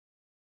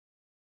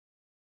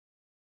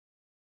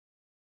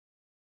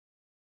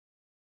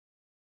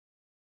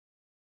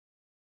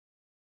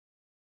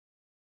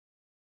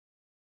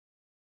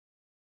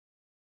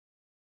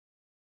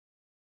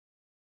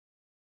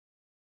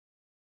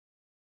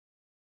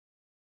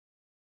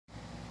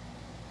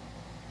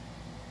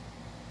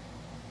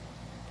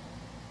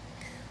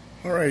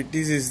Alright,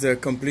 this is the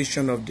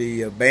completion of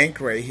the bank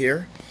right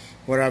here.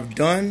 What I've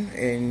done,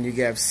 and you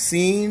have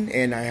seen,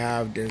 and I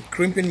have the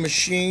crimping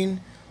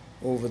machine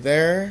over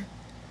there.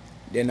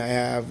 Then I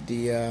have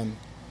the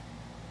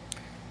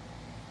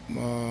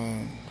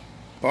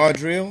power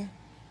drill,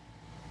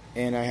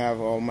 and I have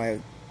all my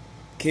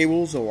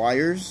cables or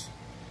wires,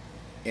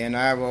 and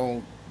I have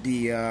all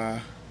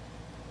the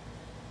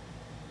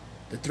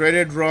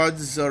threaded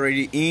rods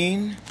already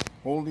in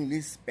holding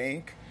this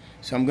bank.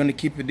 So I'm gonna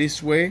keep it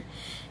this way.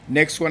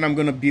 Next one I'm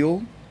gonna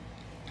build,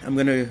 I'm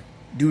gonna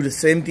do the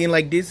same thing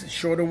like this,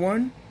 shorter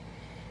one.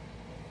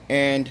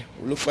 And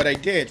look what I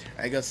did.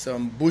 I got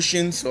some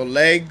bushings or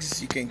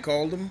legs, you can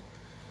call them,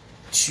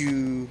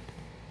 to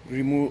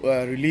remove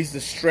release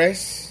the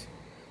stress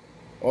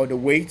or the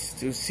weight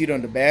to sit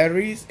on the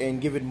batteries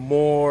and give it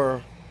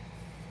more,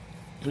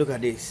 look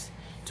at this,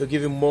 to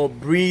give it more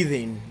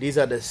breathing. These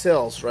are the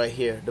cells right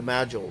here, the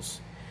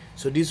modules.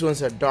 So these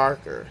ones are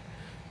darker.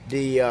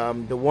 The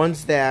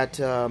ones that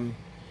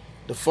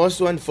the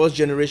first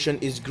generation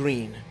is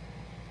green,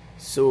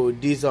 so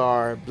these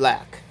are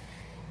black.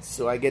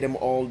 So I get them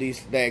all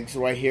these legs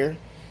right here,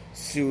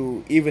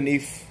 so even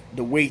if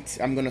the weight,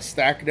 I'm gonna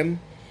stack them,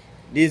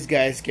 these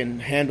guys can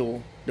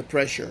handle the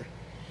pressure.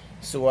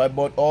 So I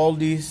bought all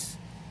these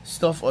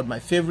stuff at my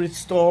favorite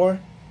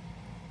store,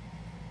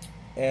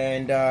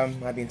 and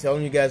I've been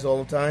telling you guys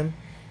all the time,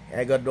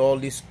 I got all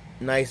these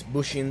nice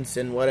bushings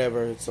and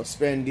whatever,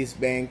 suspend this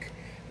bank,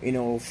 you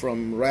know,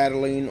 from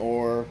rattling,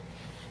 or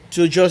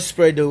to just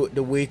spread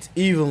the weight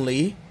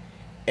evenly,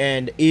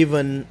 and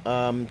even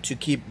to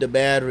keep the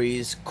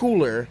batteries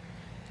cooler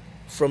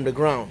from the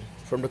ground,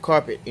 from the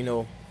carpet. You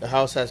know, the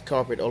house has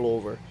carpet all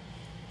over,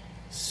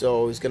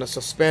 so it's gonna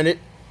suspend it.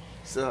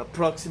 So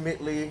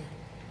approximately,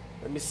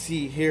 let me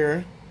see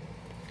here,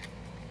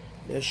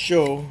 the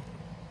show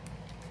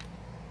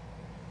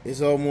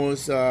is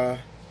almost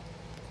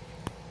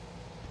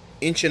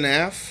inch and a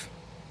half.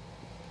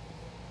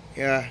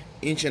 Yeah,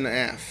 inch and a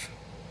half,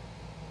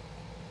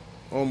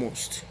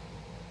 almost.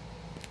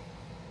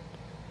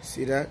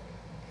 See that?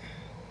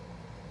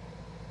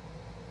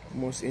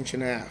 Almost inch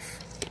and a half.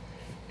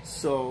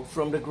 So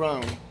from the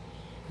ground,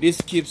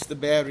 this keeps the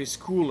batteries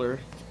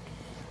cooler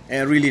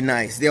and really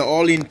nice. They're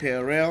all in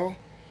parallel,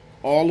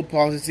 all the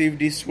positive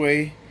this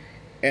way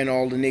and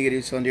all the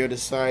negatives on the other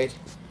side.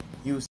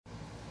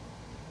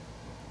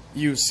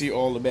 You see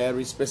all the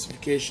battery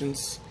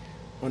specifications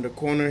on the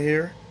corner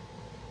here,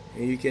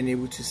 and you can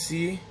able to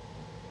see,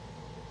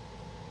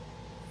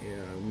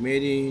 yeah,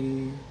 made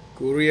in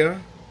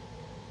Korea.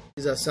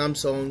 These are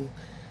Samsung.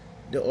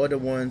 The other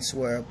ones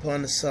were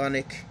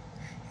Panasonic,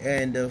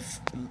 and the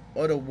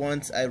other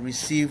ones I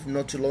received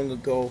not too long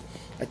ago,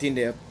 I think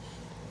they're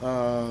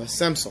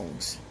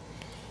Samsungs.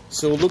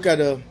 So look at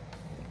the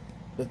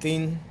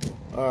thing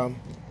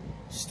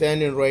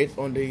standing right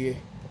on the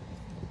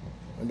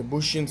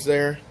bushings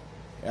there.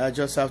 I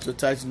just have to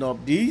tighten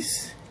up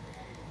these,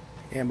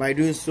 and by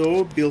doing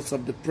so, builds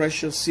up the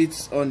pressure,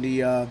 sits on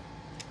the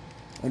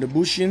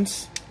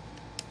bushings.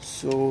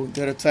 So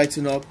gotta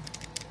tighten up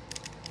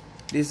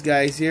these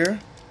guys here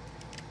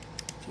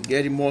to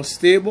get it more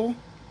stable,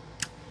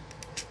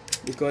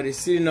 because it's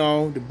sitting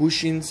on the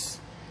bushings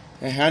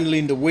and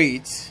handling the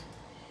weight.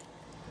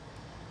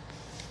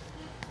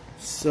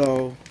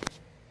 So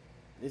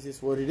this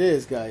is what it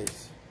is,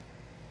 guys.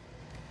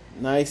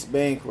 Nice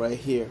bank right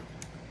here.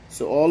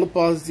 So all the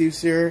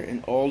positives here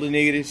and all the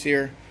negatives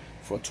here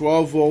for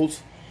 12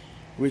 volts,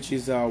 which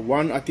is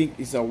I think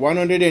it's a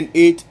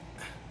 108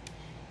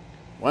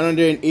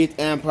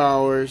 amp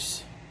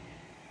hours.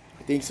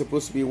 I think it's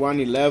supposed to be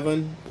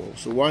 111,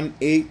 so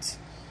 1.8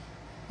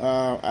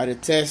 at the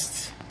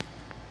test,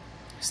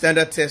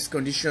 standard test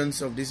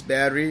conditions of this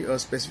battery, or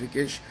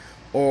specification,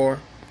 or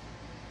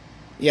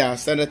yeah,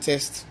 standard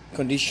test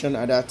condition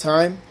at that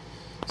time.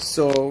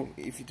 So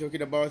if you're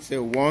talking about, say,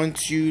 1,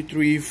 2,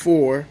 3,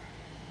 4,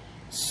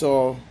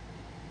 so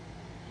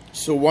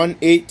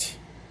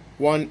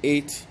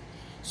 1.8,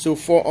 so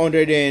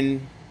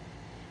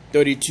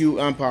 432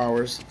 amp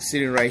hours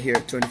sitting right here,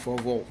 24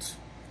 volts.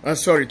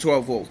 Sorry,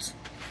 12 volts.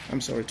 I'm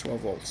sorry,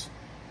 12 volts.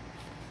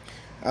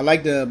 I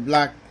like the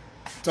black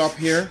top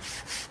here.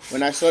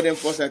 When I saw them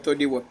first, I thought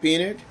they were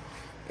painted.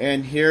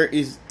 And here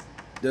is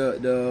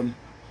the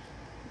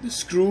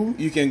screw.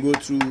 You can go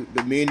through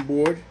the main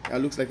board.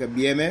 That looks like a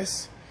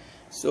BMS.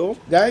 So,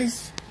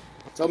 guys,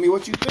 tell me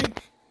what you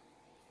think.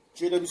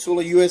 JW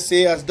Solar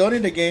USA has done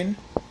it again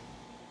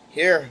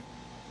here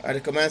at the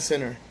command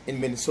center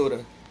in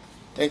Minnesota.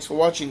 Thanks for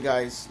watching,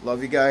 guys.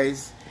 Love you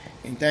guys,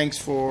 and thanks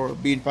for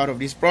being part of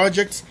this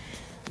project.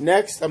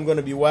 Next, I'm going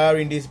to be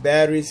wiring these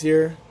batteries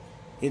here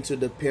into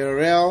the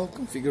parallel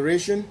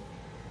configuration.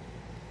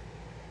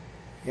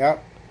 Yeah,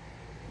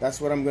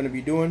 that's what I'm going to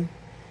be doing.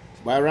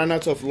 But I ran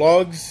out of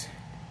lugs,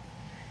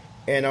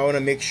 and I want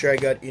to make sure I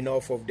got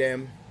enough of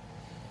them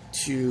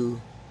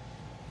to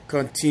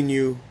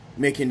continue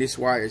making these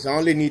wires. I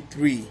only need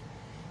 3.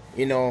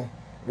 You know,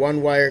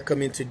 one wire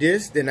coming to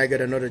this, then I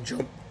got another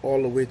jump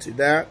all the way to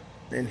that,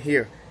 and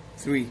here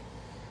 3.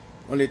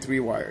 only 3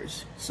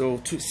 wires,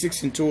 so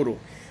 6 in total.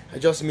 I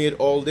just made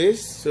all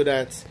this so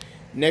that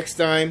next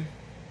time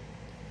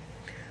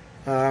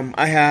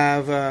I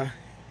have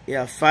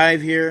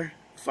 5 here,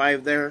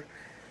 5 there,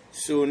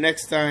 so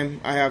next time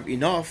I have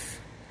enough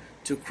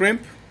to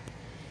crimp.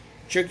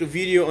 Check the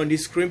video on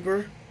this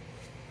crimper,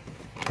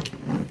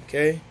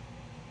 okay,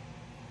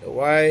 the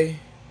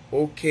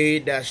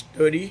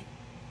VOLKSWAGEN-30.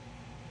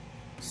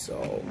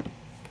 So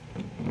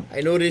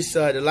I noticed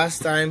the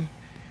last time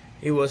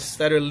it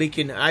started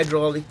leaking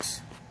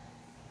hydraulics.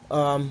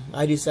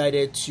 I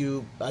decided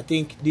to, I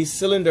think this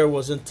cylinder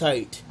wasn't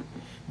tight.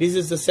 This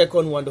is the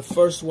second one. The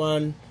first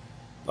one,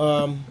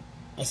 I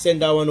sent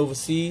that one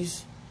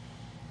overseas,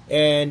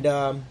 and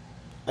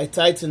I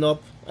tightened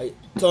up. I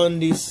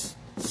turned this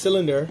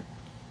cylinder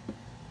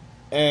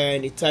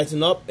and it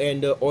tightened up,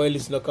 and the oil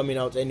is not coming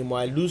out anymore.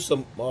 I lose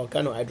some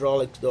kind of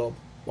hydraulics though.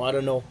 Well, I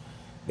don't know.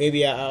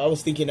 Maybe I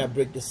was thinking I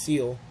break the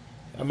seal.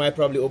 I might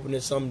probably open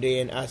it someday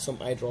and add some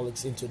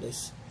hydraulics into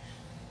this.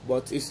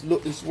 But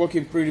it's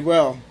working pretty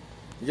well.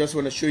 I just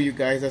want to show you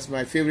guys, that's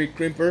my favorite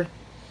crimper.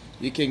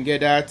 You can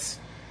get that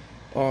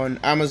on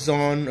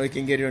Amazon or you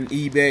can get it on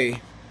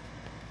eBay.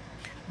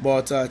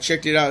 But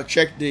check it out.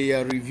 Check the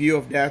review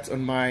of that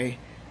on my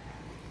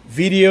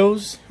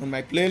videos, on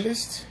my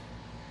playlist,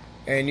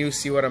 and you'll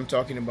see what I'm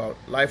talking about.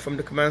 Live from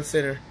the command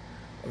center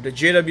of the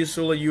JW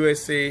Solar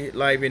USA,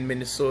 live in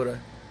Minnesota.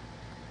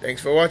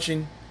 Thanks for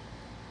watching,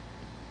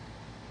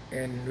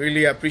 and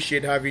really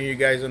appreciate having you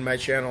guys on my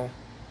channel.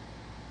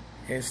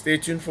 And stay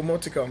tuned for more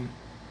to come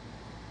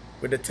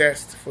with the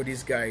test for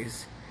these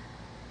guys.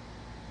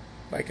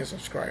 Like and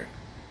subscribe.